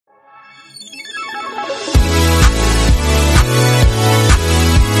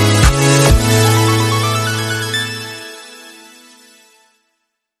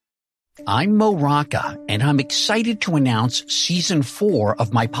I'm Mo Rocca, and I'm excited to announce Season 4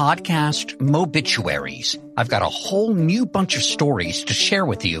 of my podcast, Mobituaries. I've got a whole new bunch of stories to share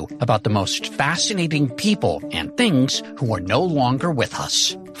with you about the most fascinating people and things who are no longer with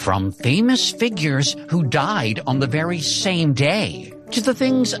us. From famous figures who died on the very same day, to the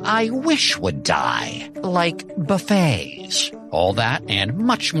things I wish would die, like buffets. All that and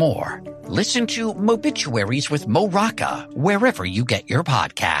much more. Listen to Mobituaries with Mo Rocca wherever you get your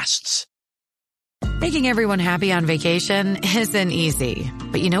podcasts. Making everyone happy on vacation isn't easy.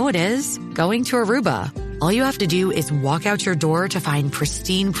 But you know what is? Going to Aruba. All you have to do is walk out your door to find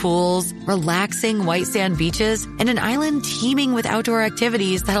pristine pools, relaxing white sand beaches, and an island teeming with outdoor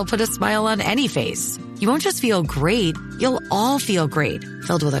activities that'll put a smile on any face. You won't just feel great, you'll all feel great,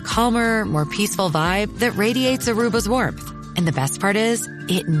 filled with a calmer, more peaceful vibe that radiates Aruba's warmth. And the best part is,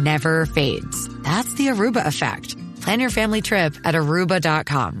 it never fades. That's the Aruba effect. Plan your family trip at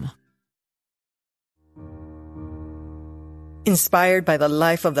Aruba.com. Inspired by the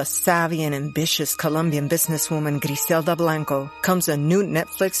life of the savvy and ambitious Colombian businesswoman Griselda Blanco comes a new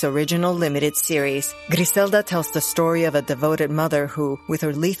Netflix original limited series. Griselda tells the story of a devoted mother who, with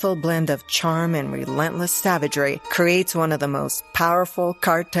her lethal blend of charm and relentless savagery, creates one of the most powerful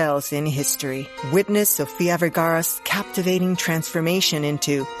cartels in history. Witness Sofia Vergara's captivating transformation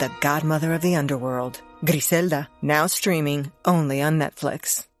into the godmother of the underworld. Griselda, now streaming only on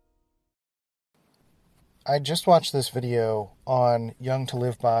Netflix. I just watched this video on Young to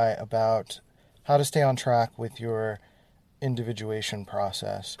Live By about how to stay on track with your individuation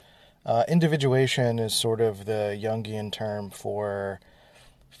process. Individuation is sort of the Jungian term for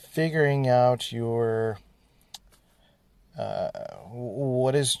figuring out your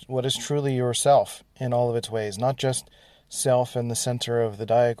what is truly yourself in all of its ways, not just self in the center of the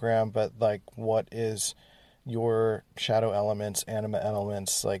diagram, but like what is your shadow elements, anima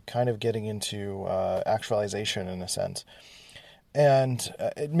elements, like kind of getting into actualization in a sense. And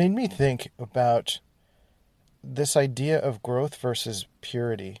it made me think about this idea of growth versus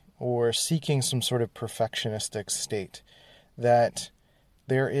purity, or seeking some sort of perfectionistic state. That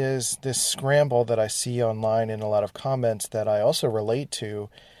there is this scramble that I see online in a lot of comments that I also relate to,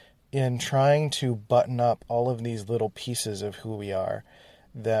 in trying to button up all of these little pieces of who we are,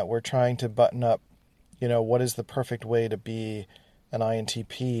 that we're trying to button up, you know, what is the perfect way to be an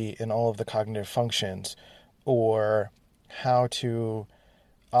INTP in all of the cognitive functions, or how to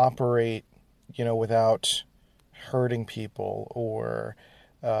operate, you know, without hurting people, or,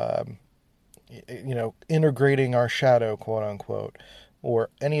 you know, integrating our shadow, quote unquote,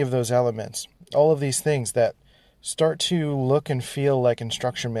 or any of those elements. All of these things that start to look and feel like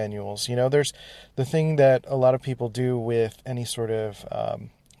instruction manuals. You know, there's the thing that a lot of people do with any sort of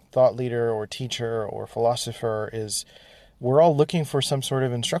thought leader or teacher or philosopher is we're all looking for some sort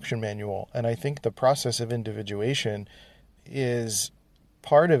of instruction manual. And I think the process of individuation is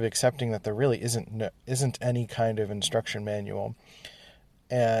part of accepting that there really isn't any kind of instruction manual.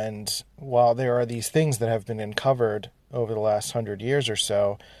 And while there are these things that have been uncovered over the last 100 years or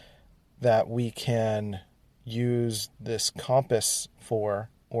so that we can use this compass for,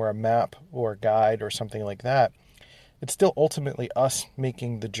 or a map or a guide or something like that, it's still ultimately us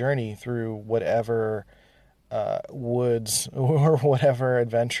making the journey through whatever woods or whatever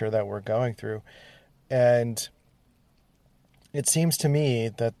adventure that we're going through. And it seems to me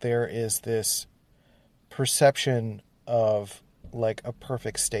that there is this perception of like a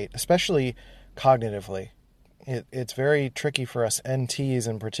perfect state, especially cognitively. It's very tricky for us NTs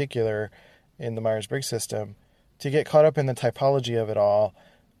in particular in the Myers-Briggs system to get caught up in the typology of it all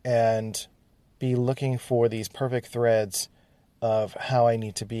and be looking for these perfect threads of how I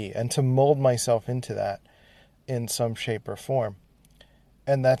need to be, and to mold myself into that in some shape or form.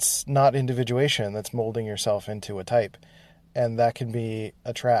 And that's not individuation, that's molding yourself into a type. And that can be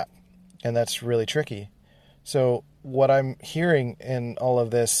a trap, and that's really tricky. So what I'm hearing in all of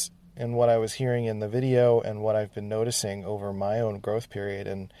this, and what I was hearing in the video, and what I've been noticing over my own growth period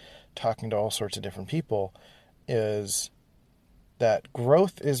and talking to all sorts of different people, is that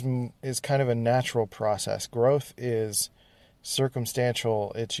growth is kind of a natural process. Growth is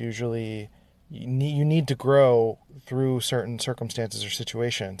circumstantial. It's usually, you need to grow through certain circumstances or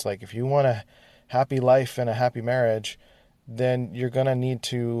situations. Like if you want a happy life and a happy marriage, then you're going to need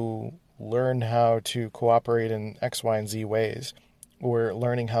to learn how to cooperate in X, Y, and Z ways, or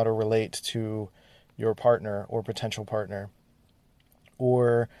learning how to relate to your partner or potential partner,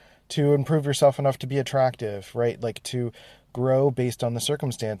 or to improve yourself enough to be attractive, right? Like to grow based on the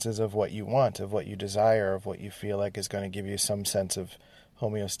circumstances of what you want, of what you desire, of what you feel like is going to give you some sense of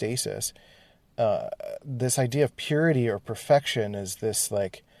homeostasis. This idea of purity or perfection is this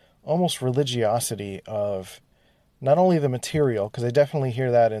like almost religiosity of not only the material, because I definitely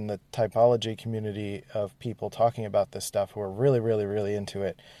hear that in the typology community of people talking about this stuff who are really, really, really into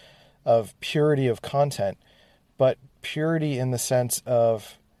it, of purity of content, but purity in the sense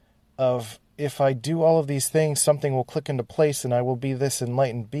of if I do all of these things, something will click into place and I will be this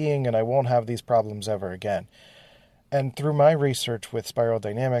enlightened being and I won't have these problems ever again. And through my research with spiral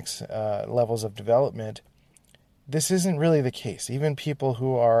dynamics, levels of development, this isn't really the case. Even people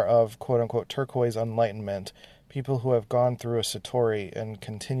who are of quote-unquote turquoise enlightenment, people who have gone through a satori and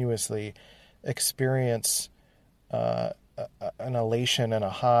continuously experience an elation and a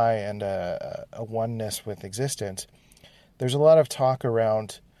high and a oneness with existence, there's a lot of talk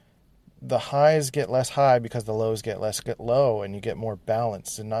around the highs get less high because the lows get low, and you get more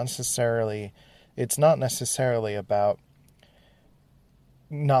balance. And it's not necessarily about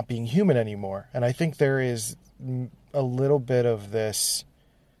not being human anymore. And I think there is a little bit of this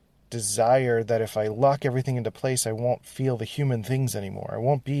desire that if I lock everything into place, I won't feel the human things anymore. I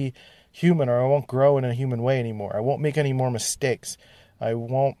won't be human, or I won't grow in a human way anymore. I won't make any more mistakes. I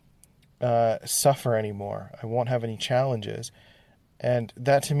won't suffer anymore. I won't have any challenges. And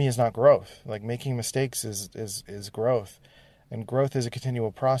that to me is not growth. Like, making mistakes is growth. And growth is a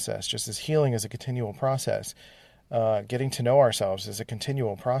continual process, just as healing is a continual process. Getting to know ourselves is a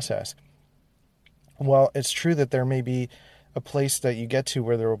continual process. Well, it's true that there may be a place that you get to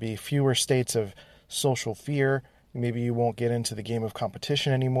where there will be fewer states of social fear. Maybe you won't get into the game of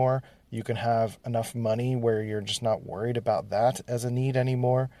competition anymore. You can have enough money where you're just not worried about that as a need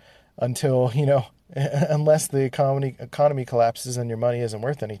anymore until, unless the economy collapses and your money isn't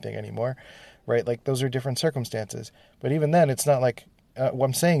worth anything anymore, right? Like, those are different circumstances. But even then, it's not like,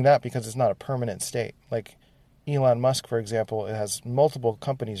 I'm saying that because it's not a permanent state. Like, Elon Musk, for example, has multiple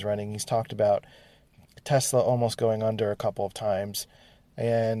companies running. He's talked about Tesla almost going under a couple of times,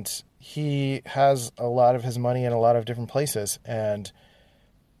 and he has a lot of his money in a lot of different places, and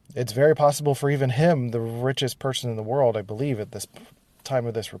it's very possible for even him, the richest person in the world, I believe at this time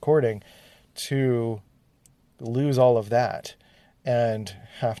of this recording, to lose all of that and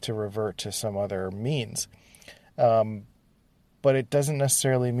have to revert to some other means. But it doesn't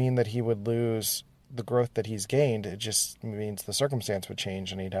necessarily mean that he would lose the growth that he's gained. It just means the circumstance would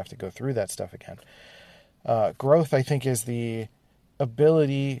change and he'd have to go through that stuff again. Growth, I think, is the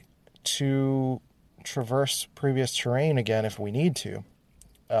ability to traverse previous terrain again if we need to.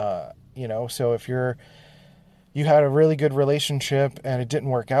 So if you had a really good relationship and it didn't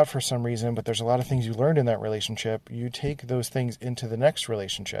work out for some reason, but there's a lot of things you learned in that relationship, you take those things into the next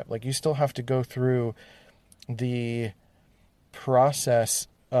relationship. Like, you still have to go through the process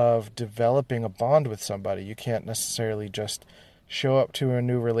of developing a bond with somebody. You can't necessarily just show up to a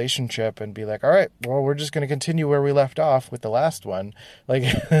new relationship and be like, all right, well, we're just going to continue where we left off with the last one. Like,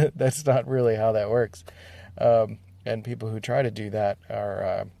 that's not really how that works. And people who try to do that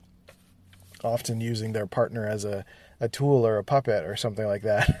are often using their partner as a tool or a puppet or something like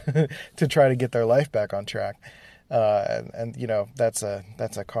that to try to get their life back on track. And that's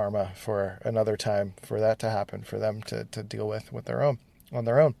a karma for another time for that to happen, for them to deal with on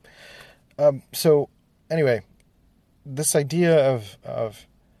their own. So anyway, this idea of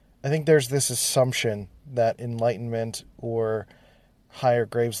I think there's this assumption that enlightenment or higher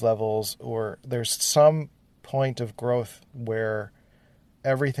graves levels, or there's some point of growth where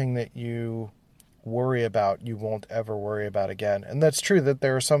everything that you worry about, you won't ever worry about again. And that's true that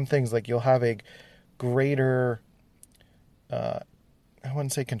there are some things, like, you'll have a greater, I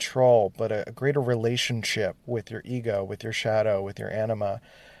wouldn't say control, but a greater relationship with your ego, with your shadow, with your anima,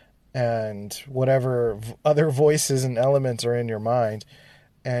 and whatever other voices and elements are in your mind.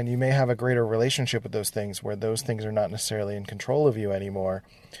 And you may have a greater relationship with those things where those things are not necessarily in control of you anymore.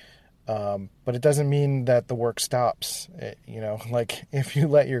 But it doesn't mean that the work stops. Like, if you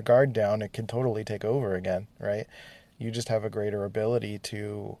let your guard down, it can totally take over again, right? You just have a greater ability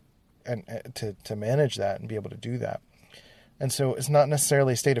to manage that and be able to do that. And so it's not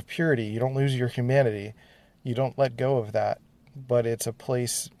necessarily a state of purity. You don't lose your humanity. You don't let go of that. But it's a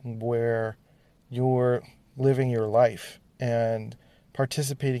place where you're living your life and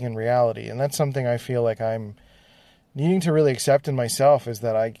participating in reality. And that's something I feel like I'm needing to really accept in myself, is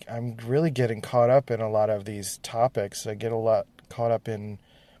that I'm really getting caught up in a lot of these topics. I get a lot caught up in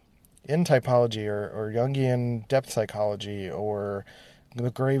typology or Jungian depth psychology or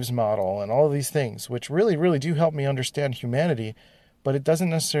the Graves model and all of these things, which really, really do help me understand humanity, but it doesn't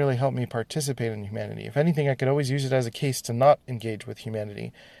necessarily help me participate in humanity. If anything, I could always use it as a case to not engage with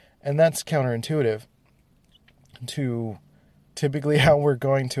humanity. And that's counterintuitive to typically how we're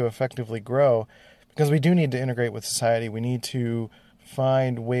going to effectively grow, because we do need to integrate with society. We need to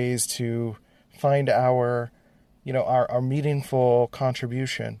find ways to find our meaningful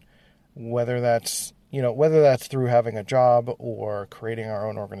contribution, whether that's through having a job or creating our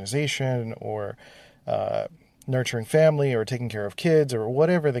own organization or nurturing family or taking care of kids or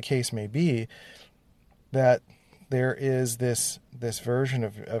whatever the case may be, that there is this version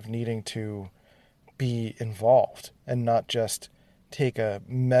of needing to be involved and not just take a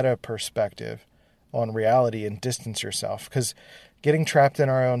meta perspective on reality and distance yourself. Because getting trapped in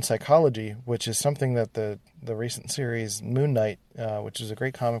our own psychology, which is something that the recent series Moon Knight, which is a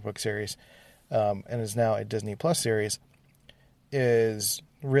great comic book series, and is now a Disney Plus series, is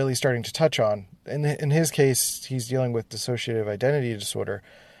really starting to touch on. In his case, he's dealing with dissociative identity disorder.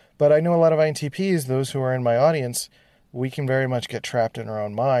 But I know a lot of INTPs, those who are in my audience, we can very much get trapped in our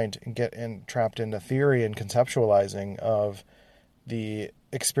own mind and trapped into theory and conceptualizing of the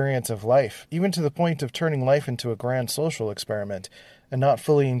experience of life, even to the point of turning life into a grand social experiment and not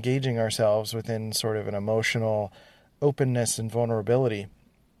fully engaging ourselves within sort of an emotional openness and vulnerability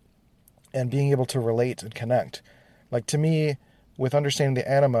and being able to relate and connect. Like, to me, with understanding the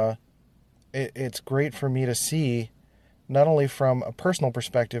anima, it's great for me to see, not only from a personal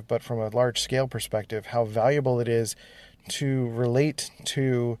perspective, but from a large scale perspective, how valuable it is to relate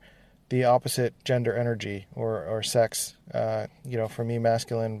to the opposite gender energy or sex. For me,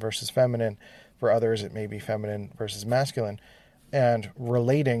 masculine versus feminine. For others, it may be feminine versus masculine. And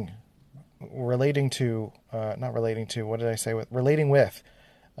relating with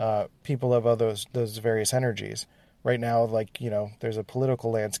people of those various energies. Right now, there's a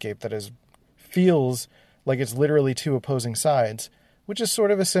political landscape that feels like it's literally two opposing sides, which is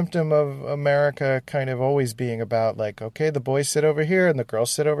sort of a symptom of America kind of always being about okay, the boys sit over here and the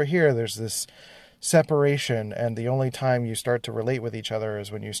girls sit over here. There's this separation, and the only time you start to relate with each other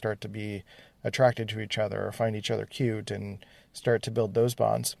is when you start to be attracted to each other or find each other cute and start to build those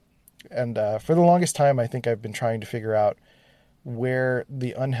bonds. And for the longest time, I think I've been trying to figure out where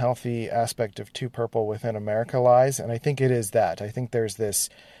the unhealthy aspect of Two Purple within America lies, and I think it is that. I think there's this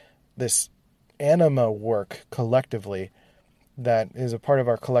anima work collectively that is a part of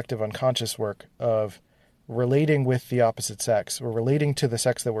our collective unconscious work of relating with the opposite sex, or relating to the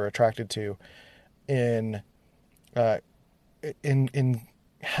sex that we're attracted to, in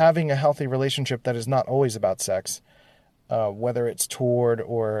having a healthy relationship that is not always about sex, whether it's toward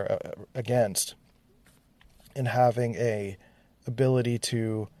or against, and having a ability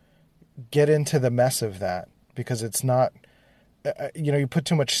to get into the mess of that, because it's not, you put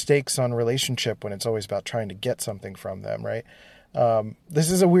too much stakes on relationship when it's always about trying to get something from them, right? This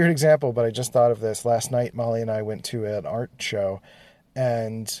is a weird example, but I just thought of this. Last night, Molly and I went to an art show,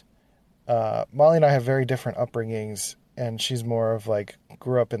 and Molly and I have very different upbringings, and she's more of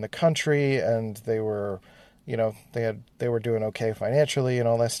grew up in the country, and they were, they were doing okay financially and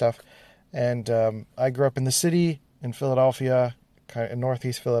all that stuff. And I grew up in the city in Philadelphia, kind of in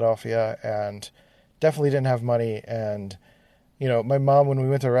Northeast Philadelphia, and definitely didn't have money. And my mom, when we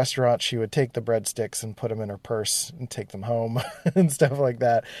went to a restaurant, she would take the breadsticks and put them in her purse and take them home and stuff like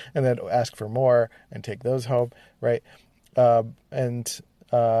that, and then ask for more and take those home, right? At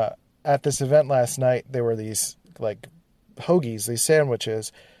this event last night, there were these hoagies, these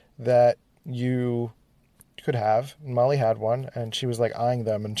sandwiches that you could have. Molly had one, and she was eyeing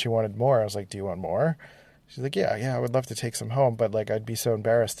them, and she wanted more. I was like, "Do you want more?" She's like, yeah, I would love to take some home, but I'd be so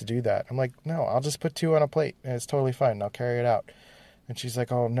embarrassed to do that. I'm like, no, I'll just put 2 on a plate, and it's totally fine. I'll carry it out. And she's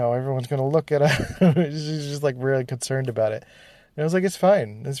like, oh no, everyone's going to look at it. She's just really concerned about it. And I was like, it's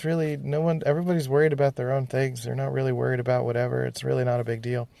fine. It's really everybody's worried about their own things. They're not really worried about whatever. It's really not a big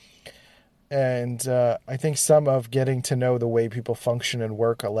deal. And I think some of getting to know the way people function and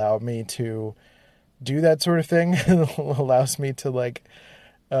work allow me to do that sort of thing. Allows me to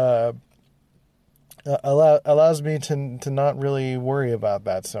allows me to not really worry about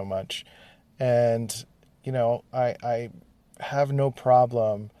that so much. And I have no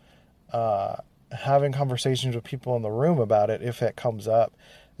problem having conversations with people in the room about it if it comes up.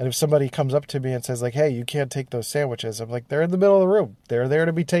 And if somebody comes up to me and says hey, you can't take those sandwiches, I'm like, they're in the middle of the room, they're there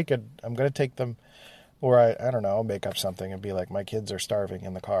to be taken, I'm going to take them. Or I don't know, I'll make up something and be like, my kids are starving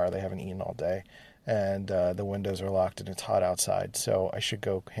in the car, they haven't eaten all day, and the windows are locked and it's hot outside, so I should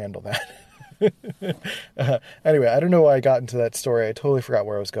go handle that. Anyway, I don't know why I got into that story. I totally forgot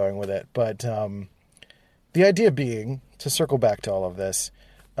where I was going with it. But the idea being, to circle back to all of this,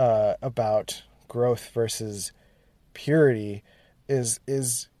 about growth versus purity, is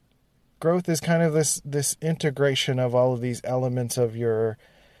growth is kind of this integration of all of these elements of your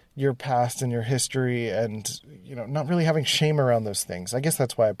past and your history, and not really having shame around those things. I guess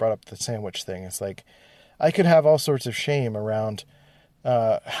that's why I brought up the sandwich thing. It's I could have all sorts of shame around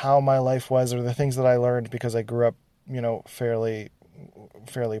how my life was, or the things that I learned because I grew up, fairly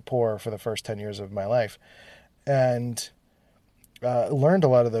poor for the first 10 years of my life, and learned a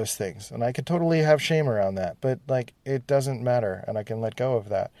lot of those things. And I could totally have shame around that, but like, it doesn't matter, and I can let go of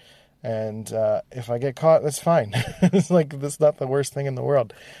that. And if I get caught, that's fine. It's like, that's not the worst thing in the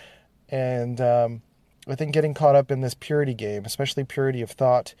world. And I think getting caught up in this purity game, especially purity of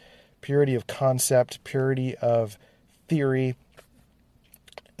thought, purity of concept, purity of theory,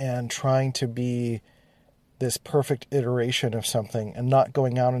 and trying to be this perfect iteration of something and not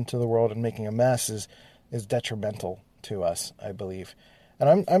going out into the world and making a mess is detrimental to us, I believe.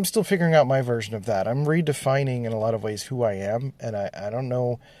 And I'm still figuring out my version of that. I'm redefining in a lot of ways who I am, and I don't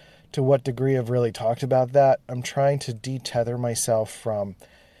know to what degree I've really talked about that. I'm trying to detether myself from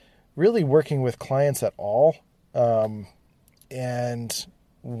really working with clients at all, and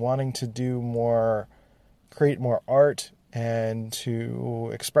wanting to do more, create more art, and to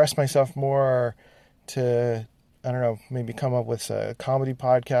express myself more, to, I don't know, maybe come up with a comedy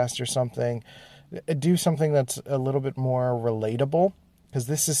podcast or something, do something that's a little bit more relatable, because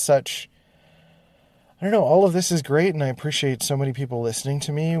this is such, I don't know, all of this is great, and I appreciate so many people listening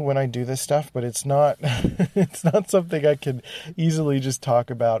to me when I do this stuff, but it's not, it's not something I can easily just talk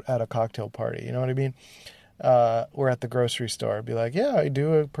about at a cocktail party, you know what I mean? Or at the grocery store, I'd be like, yeah, I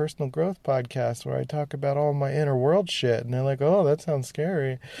do a personal growth podcast where I talk about all my inner world shit. And they're like, oh, that sounds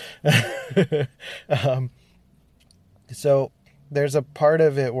scary. So there's a part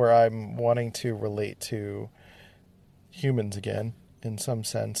of it where I'm wanting to relate to humans again, in some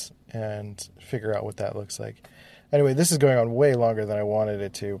sense, and figure out what that looks like. Anyway, this is going on way longer than I wanted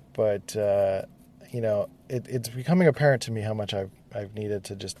it to, but, it's becoming apparent to me how much I've needed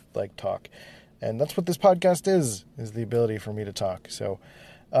to just like talk. And that's what this podcast is the ability for me to talk. So,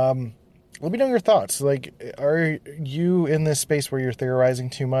 let me know your thoughts. Like, are you in this space where you're theorizing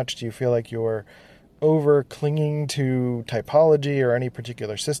too much? Do you feel like you're over clinging to typology or any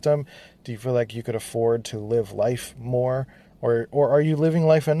particular system? Do you feel like you could afford to live life more? Or are you living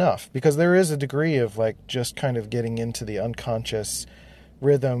life enough? Because there is a degree of like just kind of getting into the unconscious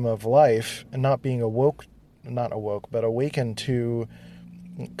rhythm of life and not being but awakened to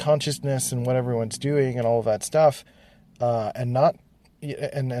consciousness and what everyone's doing and all of that stuff, and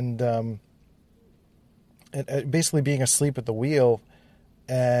basically being asleep at the wheel.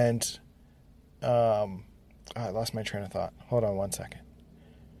 And I lost my train of thought. Hold on one second.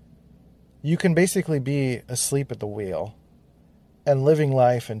 You can basically be asleep at the wheel and living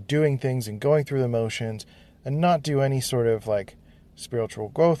life and doing things and going through the motions and not do any sort of like spiritual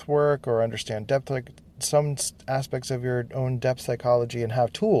growth work or understand depth, like some aspects of your own depth psychology, and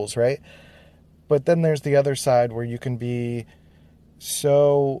have tools, right? But then there's the other side where you can be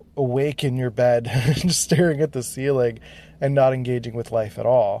so awake in your bed, just staring at the ceiling and not engaging with life at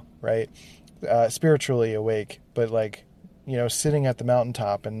all, right? Spiritually awake, but like, sitting at the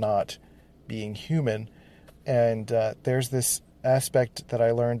mountaintop and not being human. And there's this aspect that I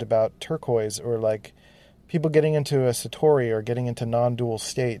learned about turquoise, or like people getting into a satori or getting into non-dual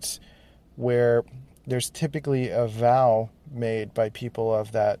states, where there's typically a vow made by people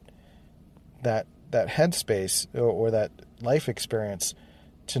of that headspace or that life experience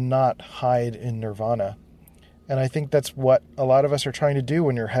to not hide in nirvana. And I think that's what a lot of us are trying to do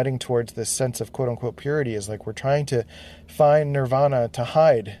when you're heading towards this sense of quote unquote purity, is like we're trying to find nirvana, to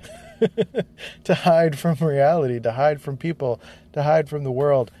hide, to hide from reality, to hide from people, to hide from the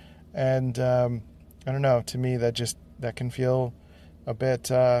world. And I don't know, to me that can feel a bit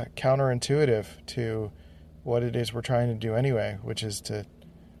counterintuitive to what it is we're trying to do anyway, which is to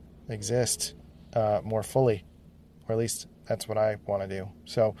exist more fully, or at least that's what I want to do.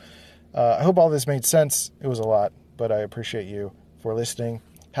 So I hope all this made sense. It was a lot, but I appreciate you for listening.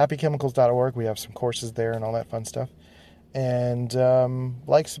 happychemicals.org. We have some courses there and all that fun stuff. And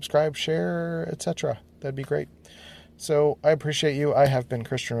like, subscribe, share, etc. That'd be great. So I appreciate you. I have been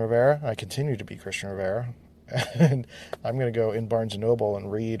Christian Rivera. I continue to be Christian Rivera. And I'm going to go in Barnes & Noble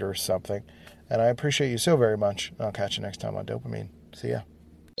and read or something. And I appreciate you so very much. I'll catch you next time on Dopamine. See ya.